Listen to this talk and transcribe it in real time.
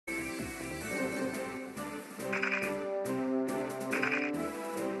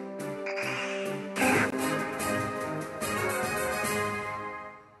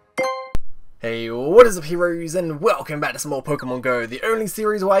Hey, what is up heroes, and welcome back to some more Pokemon Go, the only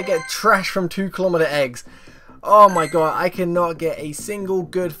series where I get trash from 2km eggs. Oh my god, I cannot get a single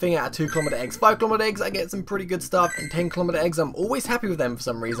good thing out of 2km eggs. 5km eggs, I get some pretty good stuff, and 10km eggs, I'm always happy with them for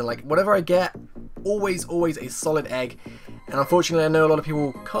some reason. Like, whatever I get, always a solid egg. And unfortunately, I know a lot of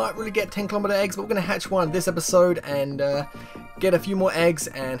people can't really get 10km eggs, but we're going to hatch one this episode and get a few more eggs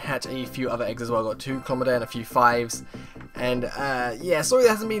and hatch a few other eggs as well. I've got 2km and a few 5s. And yeah, sorry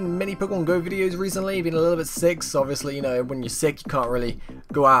there hasn't been many Pokemon Go videos recently. I've been a little bit sick, so obviously, you know, when you're sick, you can't really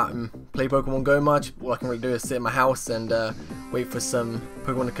go out and play Pokemon Go much. All I can really do is sit in my house and wait for some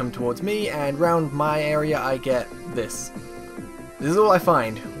Pokemon to come towards me. And around my area, I get this. This is all I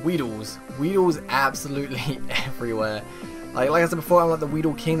find. Weedles. Weedles absolutely everywhere. Like I said before, I'm like the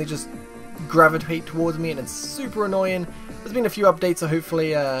Weedle King. They just gravitate towards me, and it's super annoying. There's been a few updates, so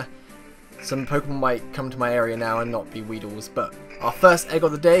hopefully some Pokemon might come to my area now and not be Weedles. But our first egg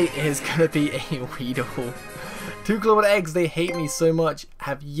of the day is going to be a Weedle. 2km eggs, they hate me so much.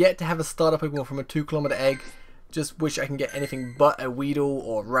 Have yet to have a starter Pokemon from a 2km egg. Just wish I can get anything but a Weedle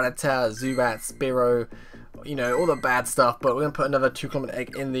or Rattata, Zubat, Spearow, you know, all the bad stuff. But we're going to put another 2km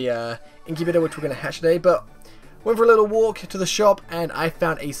egg in the incubator, which we're going to hatch today. But went for a little walk to the shop and I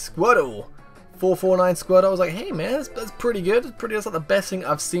found a Squirtle. 449 Squirtle. I was like, hey man, that's pretty good. That's like the best thing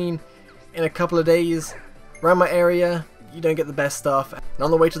I've seen in a couple of days. Around my area, you don't get the best stuff. And on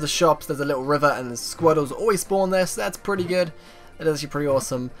the way to the shops, there's a little river and the Squirtles always spawn there, so that's pretty good. That is actually pretty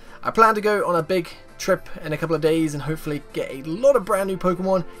awesome. I plan to go on a big trip in a couple of days and hopefully get a lot of brand new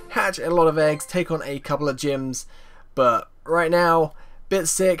Pokemon, hatch a lot of eggs, take on a couple of gyms. But right now, bit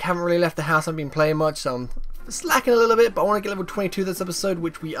sick, haven't really left the house, haven't been playing much, so I'm slacking a little bit, but I want to get level 22 this episode,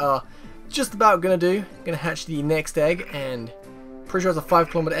 which we are just about going to do. Going to hatch the next egg, and pretty sure it's a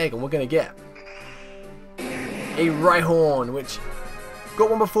 5km egg, and we're going to get a Rhyhorn, which got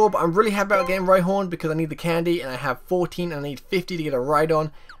one before, but I'm really happy about getting Rhyhorn because I need the candy, and I have 14 and I need 50 to get a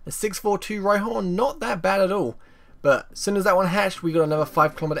Rhydon. A 642 Rhyhorn, not that bad at all. But as soon as that one hatched, we got another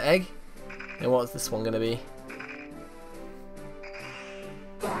 5km egg. And what's this one going to be?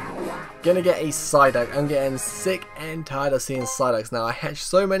 Gonna get a Psyduck. I'm getting sick and tired of seeing Psyducks now. I hatched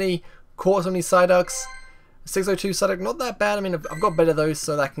so many, caught so many Psyducks. 602 Psyduck, not that bad. I mean, I've got better of those,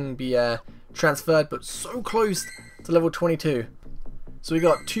 so that can be transferred, but so close to level 22. So we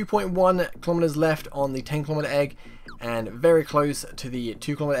got 2.1 kilometers left on the 10km egg, and very close to the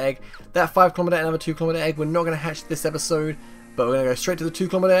 2km egg. That 5km and another 2km egg, we're not going to hatch this episode, but we're going to go straight to the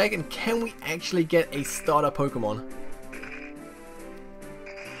 2km egg, and can we actually get a starter Pokemon?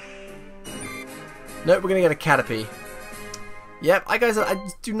 Nope, we're going to get a Caterpie. Yep, like I said, I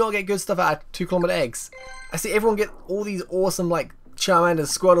do not get good stuff out of 2km eggs. I see everyone get all these awesome, like,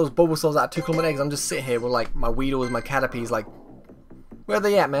 Charmanders, Squirtles, Bulbasauls out of 2km eggs. I'm just sitting here with, like, my Weedles, my Caterpies, like, where are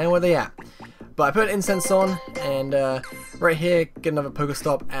they at, man? Where are they at? But I put incense on, and right here, get another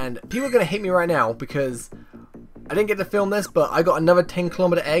Pokestop, and people are going to hate me right now because I didn't get to film this, but I got another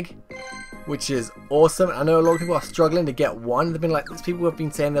 10km egg, which is awesome. I know a lot of people are struggling to get one. They've been like, there's people who have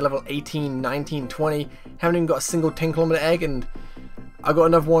been saying they're level 18, 19, 20, haven't even got a single 10km egg, and I got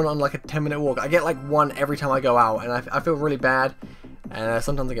another one on like a 10-minute walk. I get like one every time I go out, and I feel really bad, and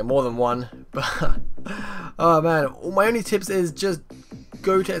sometimes I get more than one, but oh man, my only tips is just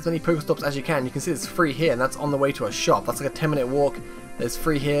go to as many Pokestops as you can. You can see it's free here, and that's on the way to a shop. That's like a 10-minute walk. There's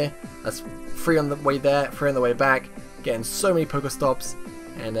free here, that's free on the way there, free on the way back. Getting so many Pokestops,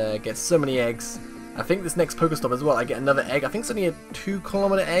 and get so many eggs. I think this next Pokestop as well, I get another egg. I think it's only a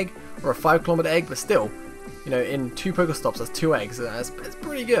 2km egg or a 5km egg, but still, you know, in 2 Pokestops, that's 2 eggs. It's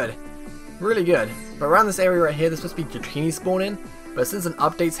pretty good, really good. But around this area right here, there's supposed to be Dratini spawning, but since an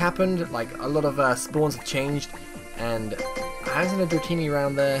update's happened, like a lot of spawns have changed, and I haven't seen a Dratini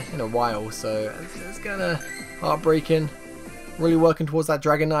around there in a while, so it's kind of heartbreaking. Really working towards that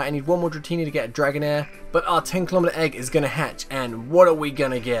Dragonite. I need one more Dratini to get a Dragonair, but our 10km egg is going to hatch, and what are we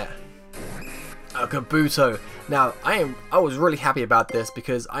going to get? A Kabuto. Now, I was really happy about this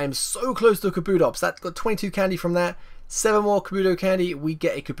because I am so close to a Kabutops. That got 22 candy from that. 7 more Kabuto candy, we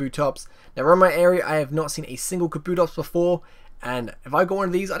get a Kabutops. Now, around my area, I have not seen a single Kabutops before, and if I got one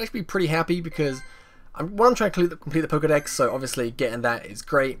of these, I'd actually be pretty happy because I'm trying to complete the Pokedex, so obviously getting that is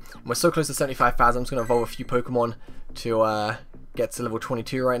great. And we're so close to 75,000, I'm just going to evolve a few Pokemon to get to level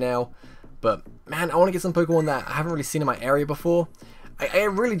 22 right now. But man, I want to get some Pokemon that I haven't really seen in my area before. I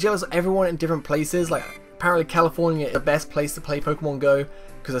am really jealous of everyone in different places. Like, apparently California is the best place to play Pokemon Go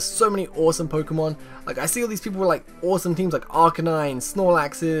because there's so many awesome Pokemon. Like, I see all these people with like awesome teams like Arcanine,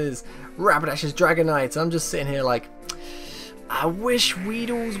 Snorlaxes, Rapidashes, Dragonites, and I'm just sitting here like, I wish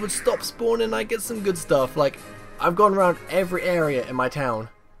Weedles would stop spawning and I get some good stuff. Like, I've gone around every area in my town,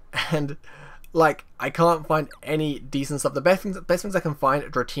 and like, I can't find any decent stuff. The best things I can find are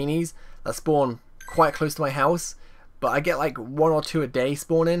Drotinis that spawn quite close to my house, but I get like 1 or 2 a day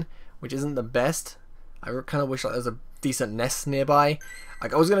spawning, which isn't the best. I kind of wish like there was a decent nest nearby.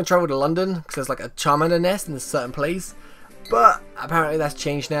 Like, I was going to travel to London because there's like a Charmander nest in a certain place, but apparently that's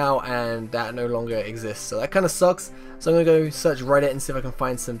changed now and that no longer exists, so that kind of sucks. So I'm going to go search Reddit and see if I can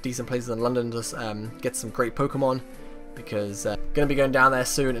find some decent places in London to just get some great Pokemon, because I'm going to be going down there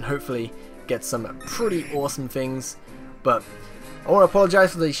soon and hopefully get some pretty awesome things. But I want to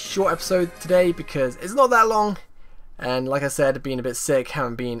apologize for the short episode today because it's not that long, and like I said, being a bit sick,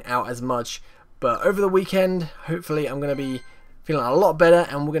 haven't been out as much. But over the weekend, hopefully I'm going to be feeling a lot better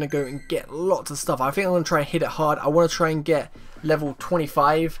and we're going to go and get lots of stuff. I think I'm going to try and hit it hard. I want to try and get level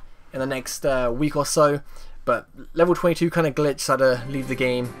 25 in the next week or so. But level 22 kind of glitched, so I had to leave the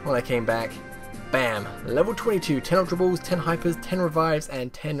game when I came back. Bam! Level 22, 10 Ultra Balls, 10 Hypers, 10 Revives,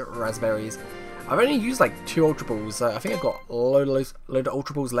 and 10 Raspberries. I've only used like 2 Ultra Balls. I think I've got a load of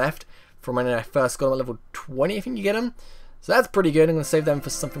Ultra Balls left from when I first got them at level 20, I think you get them. So that's pretty good. I'm going to save them for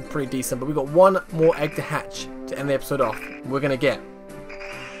something pretty decent. But we've got one more egg to hatch to end the episode off. We're going to get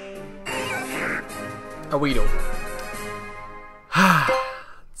a Weedle.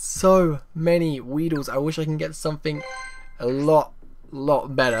 So many Weedles. I wish I can get something a lot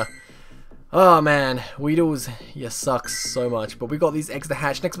better. Oh man, Weedles, you suck so much. But we got these eggs to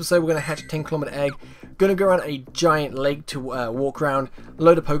hatch. Next episode, we're going to hatch a 10-kilometer egg. Going to go around a giant lake to walk around.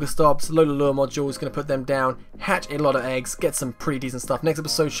 Load of Pokestops, load of lure modules. Going to put them down, hatch a lot of eggs, get some pretty decent stuff. Next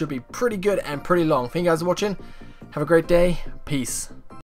episode should be pretty good and pretty long. Thank you guys for watching. Have a great day. Peace.